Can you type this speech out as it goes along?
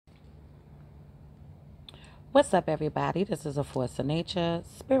What's up, everybody? This is A Force of Nature,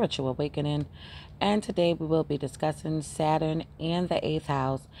 Spiritual Awakening, and today we will be discussing Saturn in the 8th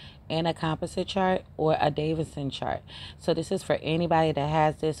house in a composite chart or a Davison chart. So this is for anybody that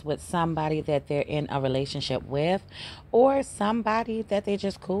has this with somebody that they're in a relationship with or somebody that they're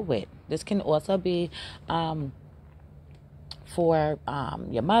just cool with. This can also be for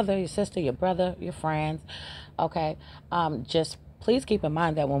your mother, your sister, your brother, your friends. Okay. Just please keep in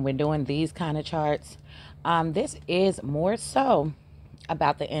mind that when we're doing these kind of charts, this is more so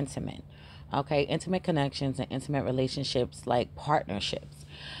about the intimate. Okay. Intimate connections and intimate relationships, like partnerships.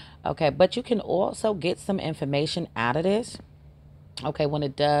 Okay. But you can also get some information out of this. Okay, when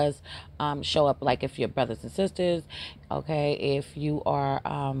it does show up, like if you're brothers and sisters, okay, if you are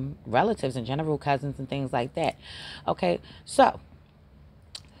relatives in general, cousins and things like that. Okay, so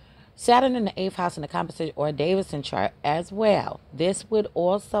Saturn in the 8th house in the composite or Davison chart as well. This would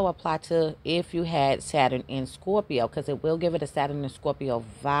also apply to if you had Saturn in Scorpio, because it will give it a Saturn in Scorpio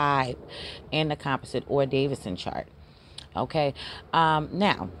vibe in the composite or Davison chart. Okay,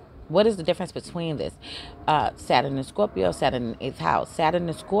 now what is the difference between this? Saturn in Scorpio, Saturn in the 8th house. Saturn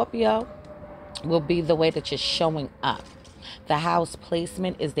in Scorpio will be the way that you're showing up. The house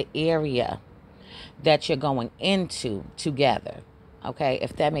placement is the area that you're going into together. Okay,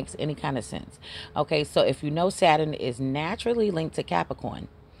 if that makes any kind of sense. Okay, so if you know Saturn is naturally linked to Capricorn,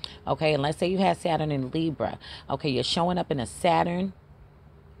 okay, and let's say you have Saturn in Libra, okay, you're showing up in a Saturn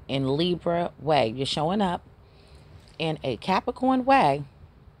in Libra way. You're showing up in a Capricorn way,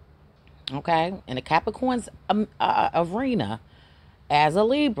 okay, in a Capricorn's arena as a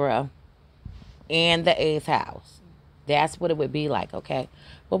Libra in the 8th house. That's what it would be like, okay?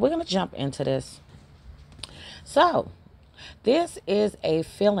 But we're going to jump into this. So, this is a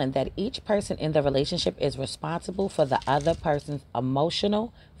feeling that each person in the relationship is responsible for the other person's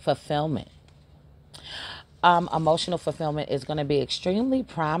emotional fulfillment. Emotional fulfillment is going to be extremely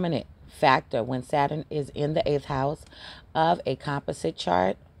prominent factor when Saturn is in the 8th house of a composite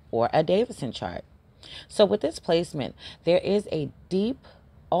chart or a Davison chart. So with this placement, there is a deep,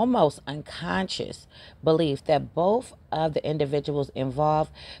 almost unconscious belief that both of the individuals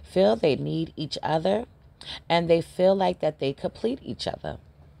involved feel they need each other and they feel like that they complete each other.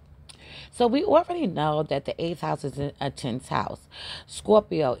 So we already know that the 8th house is in a 10th house.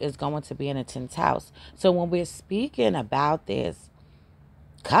 Scorpio is going to be in a 10th house. So when we're speaking about this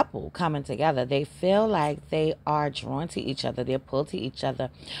couple coming together, they feel like they are drawn to each other. They're pulled to each other.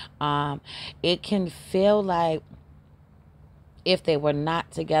 It can feel like if they were not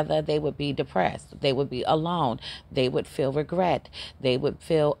together, they would be depressed. They would be alone. They would feel regret. They would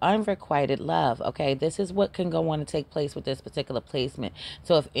feel unrequited love. Okay, this is what can go on and take place with this particular placement.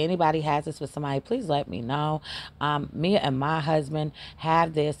 So if anybody has this with somebody, please let me know. Me and my husband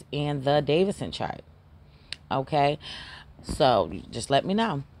have this in the Davison chart. Okay, so just let me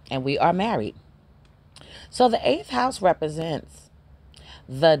know. And we are married. So the 8th house represents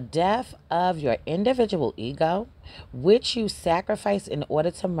the death of your individual ego, which you sacrifice in order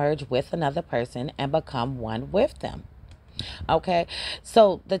to merge with another person and become one with them. Okay,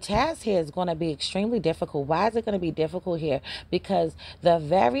 so the task here is going to be extremely difficult. Why is it going to be difficult here? Because the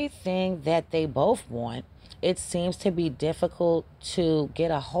very thing that they both want, it seems to be difficult to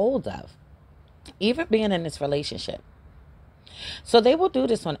get a hold of, even being in this relationship. So they will do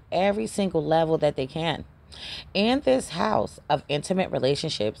this on every single level that they can. In this house of intimate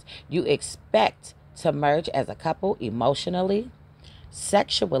relationships, you expect to merge as a couple emotionally,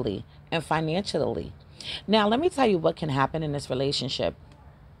 sexually, and financially. Now, let me tell you what can happen in this relationship,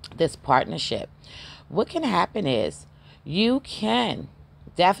 this partnership. What can happen is you can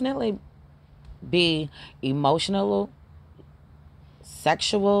definitely be emotional,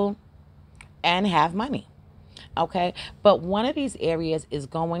 sexual, and have money. Okay, but one of these areas is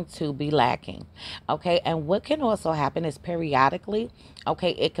going to be lacking. Okay, and what can also happen is periodically, okay,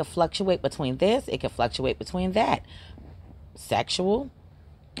 it could fluctuate between this, it could fluctuate between that. Sexual,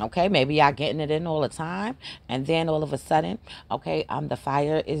 okay, maybe y'all getting it in all the time, and then all of a sudden, okay, the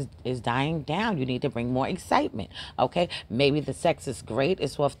fire is dying down. You need to bring more excitement. Okay, maybe the sex is great,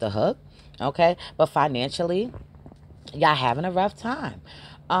 it's off the hook. Okay, but financially, y'all having a rough time.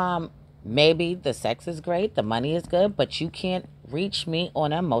 Maybe the sex is great, the money is good, but you can't reach me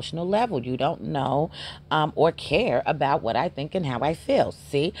on an emotional level. You don't know or care about what I think and how I feel.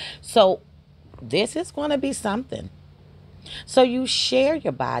 See? So this is going to be something. So you share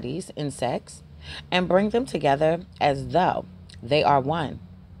your bodies in sex and bring them together as though they are one.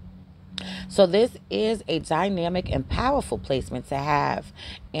 So this is a dynamic and powerful placement to have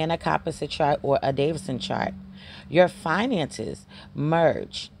in a composite chart or a Davison chart. Your finances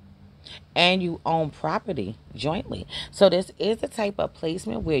merge and you own property jointly. So this is the type of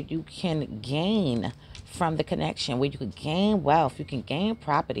placement where you can gain from the connection, where you can gain wealth, you can gain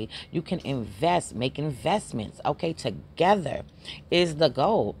property, you can invest, make investments. Okay, together is the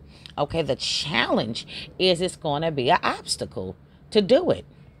goal. Okay, the challenge is it's going to be an obstacle to do it.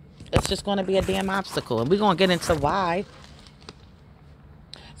 It's just going to be a damn obstacle, and we're going to get into why.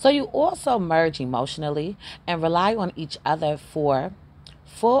 So you also merge emotionally and rely on each other for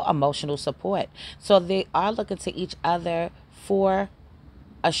full emotional support. So they are looking to each other for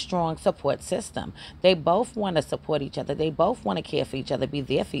a strong support system. They both want to support each other. They both want to care for each other, be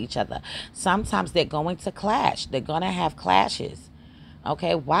there for each other. Sometimes they're going to clash. They're going to have clashes.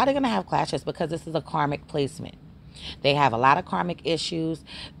 Okay, why are they going to have clashes? Because this is a karmic placement. They have a lot of karmic issues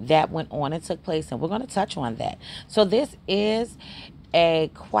that went on and took place, and we're going to touch on that. So this is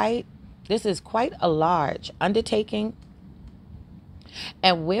quite a large undertaking.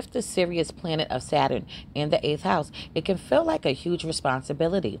 And with the Sirius planet of Saturn in the 8th house, it can feel like a huge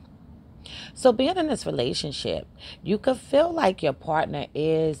responsibility. So being in this relationship, you could feel like your partner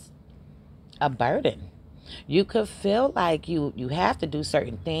is a burden. You could feel like you have to do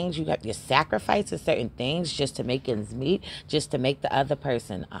certain things. You have to sacrifice certain things just to make ends meet, just to make the other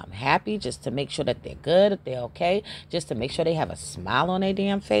person happy, just to make sure that they're good, that they're okay, just to make sure they have a smile on their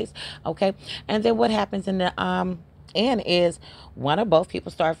damn face. Okay. And then what happens in the end is one or both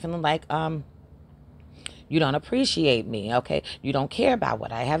people start feeling like you don't appreciate me, okay? You don't care about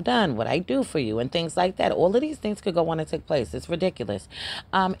what I have done, what I do for you, and things like that. All of these things could go on and take place. It's ridiculous.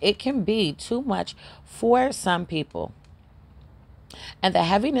 It can be too much for some people. And the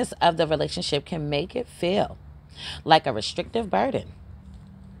heaviness of the relationship can make it feel like a restrictive burden.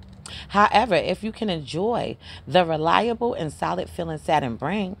 However, if you can enjoy the reliable and solid feeling Saturn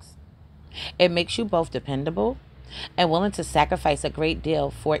brings, it makes you both dependable and willing to sacrifice a great deal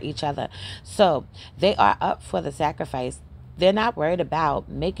for each other. So they are up for the sacrifice. They're not worried about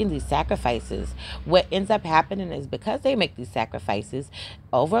making these sacrifices. What ends up happening is because they make these sacrifices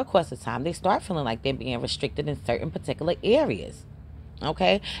over a course of time, they start feeling like they're being restricted in certain particular areas.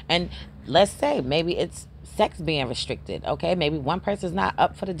 Okay. And let's say maybe it's sex being restricted. Okay. Maybe one person's not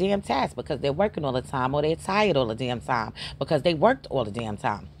up for the damn task because they're working all the time, or they're tired all the damn time because they worked all the damn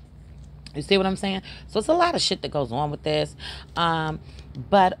time. You see what I'm saying? So it's a lot of shit that goes on with this.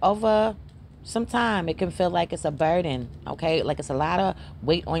 But over some time, it can feel like it's a burden, okay? Like it's a lot of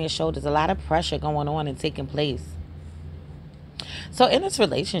weight on your shoulders, a lot of pressure going on and taking place. So in this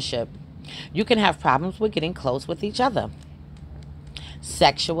relationship, you can have problems with getting close with each other,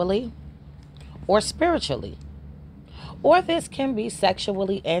 sexually or spiritually. Or this can be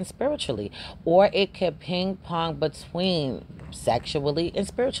sexually and spiritually. Or it could ping pong between sexually and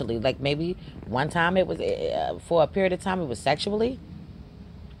spiritually. Like maybe one time it was, for a period of time, it was sexually.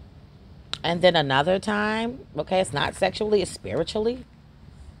 And then another time, okay, it's not sexually, it's spiritually.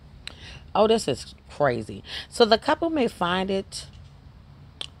 Oh, this is crazy. So the couple may find it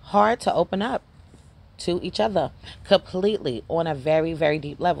hard to open up to each other completely on a very, very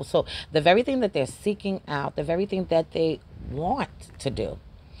deep level. So the very thing that they're seeking out, the very thing that they want to do,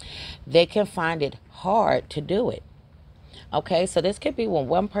 they can find it hard to do it. Okay, so this could be when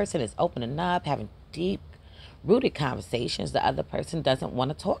one person is opening up, having deep rooted conversations. The other person doesn't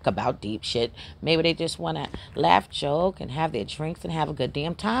want to talk about deep shit. Maybe they just want to laugh, joke, and have their drinks and have a good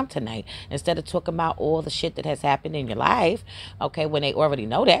damn time tonight instead of talking about all the shit that has happened in your life, okay, when they already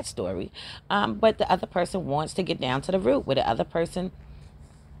know that story. But the other person wants to get down to the root, where the other person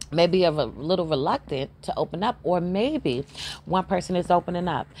maybe a little reluctant to open up, or maybe one person is opening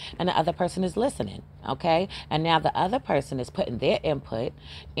up and the other person is listening, okay? And now the other person is putting their input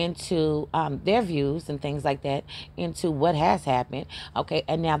into their views and things like that into what has happened, okay?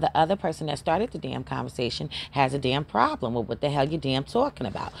 And now the other person that started the damn conversation has a damn problem with what the hell you damn talking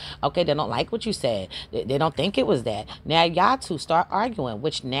about, okay? They don't like what you said. They don't think it was that. Now y'all two start arguing,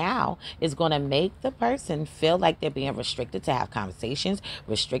 which now is going to make the person feel like they're being restricted to have conversations,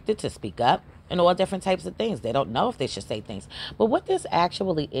 restricted to speak up, and all different types of things. They don't know if they should say things. But what this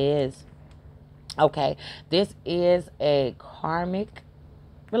actually is, okay, this is a karmic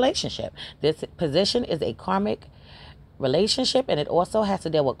relationship. This position is a karmic relationship, and it also has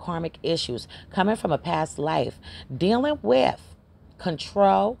to deal with karmic issues coming from a past life, dealing with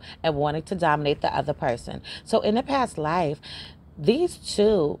control and wanting to dominate the other person. So in the past life, these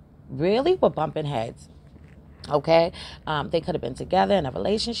two really were bumping heads. Okay, they could have been together in a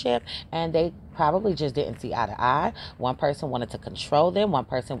relationship and they probably just didn't see eye to eye. One person wanted to control them. One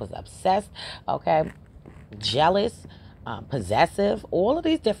person was obsessed, okay, jealous, possessive, all of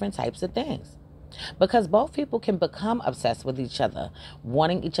these different types of things. because both people can become obsessed with each other,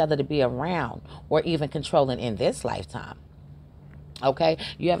 wanting each other to be around, or even controlling in this lifetime. Okay,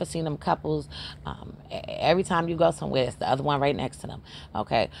 you ever seen them couples? Every time you go somewhere, it's the other one right next to them.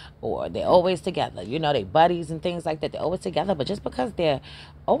 Okay, or they're always together. You know, they buddies and things like that. They're always together. But just because they're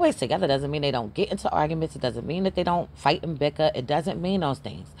always together doesn't mean they don't get into arguments. It doesn't mean that they don't fight and bicker. It doesn't mean those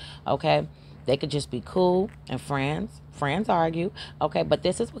things. Okay, they could just be cool and friends. Friends argue. Okay, but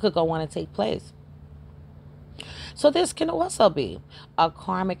this is what could go on and take place. So this can also be a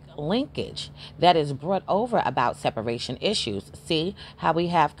karmic linkage that is brought over about separation issues. See how we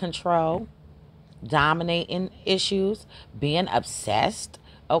have control, dominating issues, being obsessed,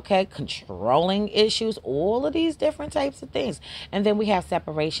 okay, controlling issues, all of these different types of things. And then we have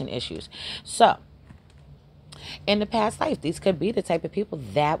separation issues. So in the past life, these could be the type of people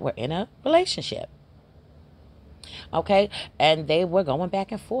that were in a relationship. Okay, and they were going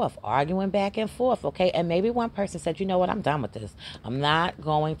back and forth, arguing back and forth. Okay, and maybe one person said, you know what, I'm done with this. I'm not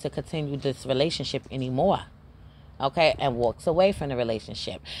going to continue this relationship anymore. Okay, and walks away from the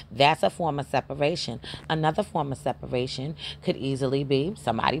relationship. That's a form of separation. Another form of separation could easily be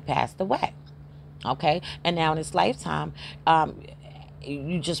somebody passed away. Okay, and now in this lifetime,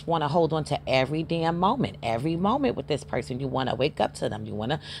 you just want to hold on to every damn moment, every moment with this person. You want to wake up to them. You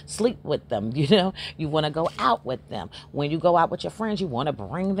want to sleep with them. You know, you want to go out with them. When you go out with your friends, you want to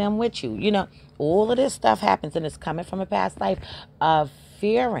bring them with you. You know, all of this stuff happens, and it's coming from a past life of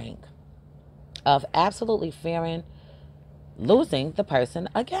fearing, of absolutely fearing losing the person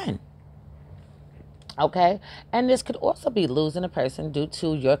again. Okay, and this could also be losing a person due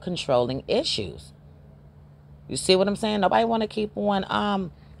to your controlling issues. You see what I'm saying? Nobody want to keep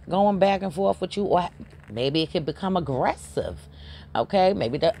on going back and forth with you, or maybe it could become aggressive. Okay,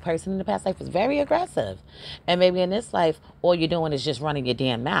 maybe that person in the past life was very aggressive, and maybe in this life all you're doing is just running your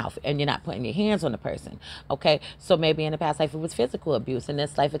damn mouth and you're not putting your hands on the person. Okay, so maybe in the past life it was physical abuse. In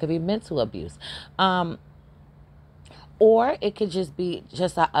this life it could be mental abuse, or it could just be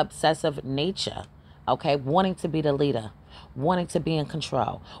just an obsessive nature. Okay, wanting to be the leader, wanting to be in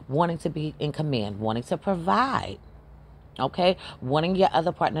control, wanting to be in command, wanting to provide, okay, wanting your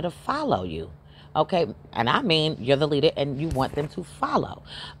other partner to follow you, okay, and I mean you're the leader and you want them to follow,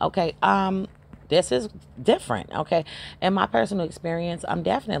 okay. This is different, okay. In my personal experience, I'm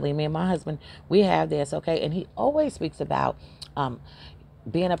definitely, me and my husband, we have this, okay, and he always speaks about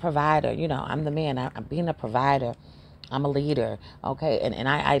being a provider. You know, I'm the man, I'm being a provider, I'm a leader, okay, and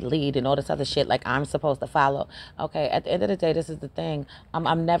I lead and all this other shit like I'm supposed to follow. Okay, at the end of the day, this is the thing.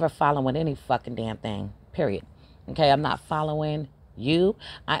 I'm never following any fucking damn thing, period. Okay, I'm not following you.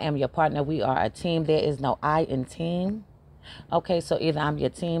 I am your partner. We are a team. There is no I in team. Okay, so either I'm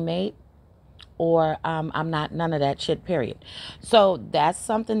your teammate or I'm not none of that shit, period. So that's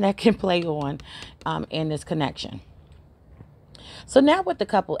something that can play on in this connection. So now what the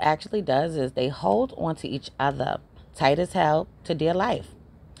couple actually does is they hold on to each other tight as hell to dear life.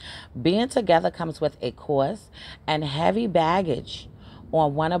 Being together comes with a cost and heavy baggage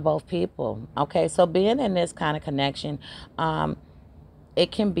on one or both people. Okay, so being in this kind of connection,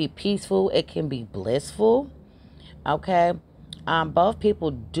 it can be peaceful, it can be blissful. Okay, both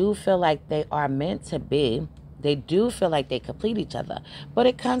people do feel like they are meant to be. They do feel like they complete each other, but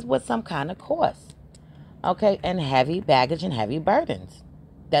it comes with some kind of cost. Okay, and heavy baggage and heavy burdens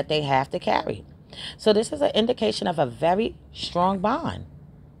that they have to carry. So this is an indication of a very strong bond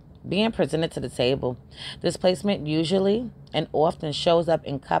being presented to the table. This placement usually and often shows up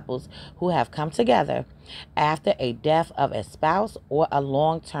in couples who have come together after a death of a spouse or a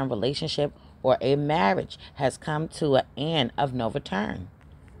long-term relationship or a marriage has come to an end of no return.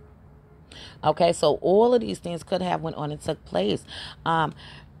 Okay, so all of these things could have went on and took place.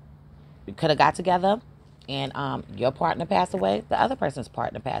 You could have got together and your partner passed away, the other person's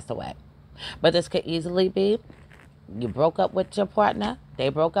partner passed away. But this could easily be you broke up with your partner, they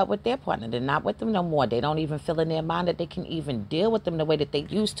broke up with their partner, they're not with them no more. They don't even feel in their mind that they can even deal with them the way that they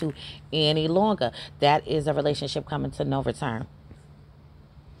used to any longer. That is a relationship coming to no return.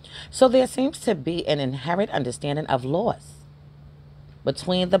 So there seems to be an inherent understanding of loss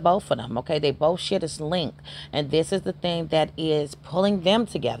between the both of them. Okay, they both share this link, and this is the thing that is pulling them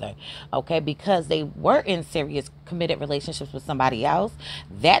together. Okay, because they were in serious committed relationships with somebody else,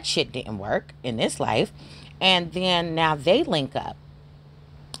 that shit didn't work in this life, and then now they link up.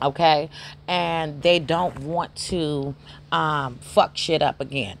 Okay, and they don't want to fuck shit up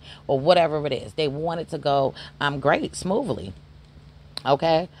again or whatever it is. They want it to go great, smoothly.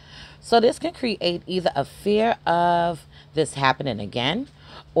 Okay, so this can create either a fear of this happening again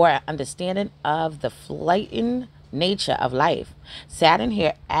or an understanding of the fleeting nature of life. Saturn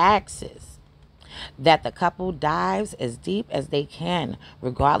here axes that the couple dives as deep as they can,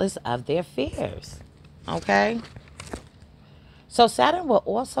 regardless of their fears. Okay? So Saturn will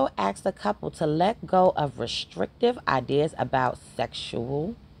also ask the couple to let go of restrictive ideas about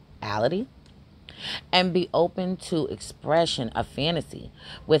sexuality and be open to expression of fantasy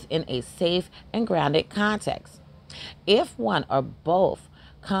within a safe and grounded context. If one or both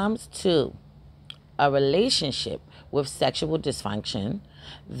comes to a relationship with sexual dysfunction,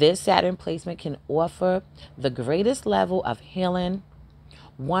 this Saturn placement can offer the greatest level of healing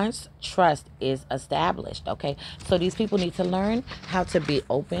once trust is established. Okay, so these people need to learn how to be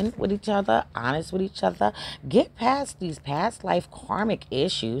open with each other, honest with each other, get past these past life karmic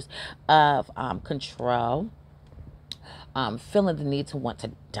issues of control, feeling the need to want to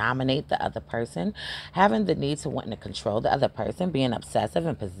dominate the other person, having the need to want to control the other person, being obsessive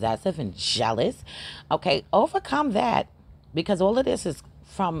and possessive and jealous. Okay, overcome that, because all of this is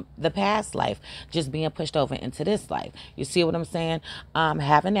from the past life just being pushed over into this life. You see what I'm saying?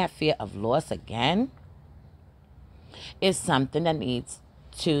 Having that fear of loss again is something that needs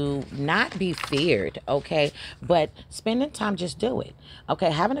to not be feared, okay? But spending time, just do it, okay?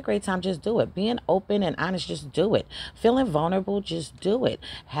 Having a great time, just do it. Being open and honest, just do it. Feeling vulnerable, just do it.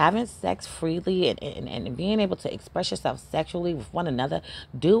 Having sex freely and being able to express yourself sexually with one another,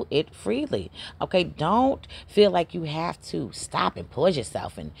 do it freely, okay? Don't feel like you have to stop and pause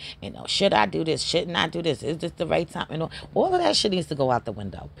yourself and, should I do this? Shouldn't I do this? Is this the right time? All of that shit needs to go out the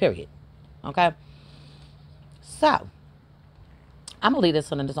window, period, okay? So I'm going to leave this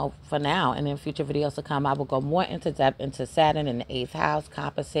one for now, and in future videos to come, I will go more into depth into Saturn in the 8th house,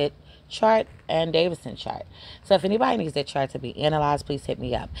 composite chart, and Davison chart. So if anybody needs their chart to be analyzed, please hit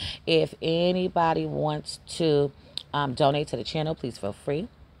me up. If anybody wants to donate to the channel, please feel free.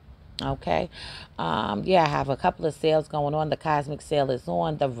 Okay. Yeah, I have a couple of sales going on. The cosmic sale is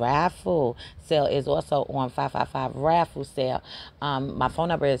on. The raffle sale is also on. 555 raffle sale. My phone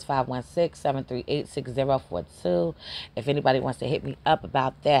number is 516-738-6042. If anybody wants to hit me up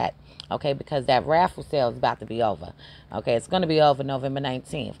about that, okay, because that raffle sale is about to be over. Okay, it's going to be over November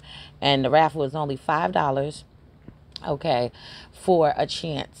 19th. And the raffle is only $5, okay, for a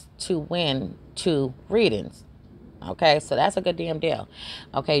chance to win 2 readings. Okay, so that's a good damn deal.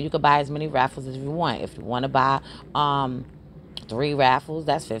 Okay, you could buy as many raffles as you want. If you want to buy 3 raffles,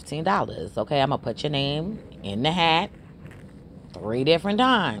 that's $15. Okay, I'm gonna put your name in the hat 3 different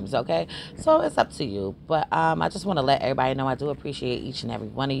times. Okay, so it's up to you. But I just want to let everybody know I do appreciate each and every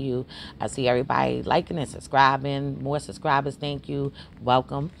one of you. I see everybody liking and subscribing. More subscribers, thank you.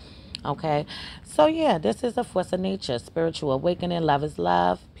 Welcome. Okay, so yeah, this is a force of nature, spiritual awakening. Love is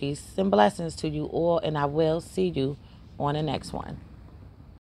love. Peace and blessings to you all, and I will see you on the next one.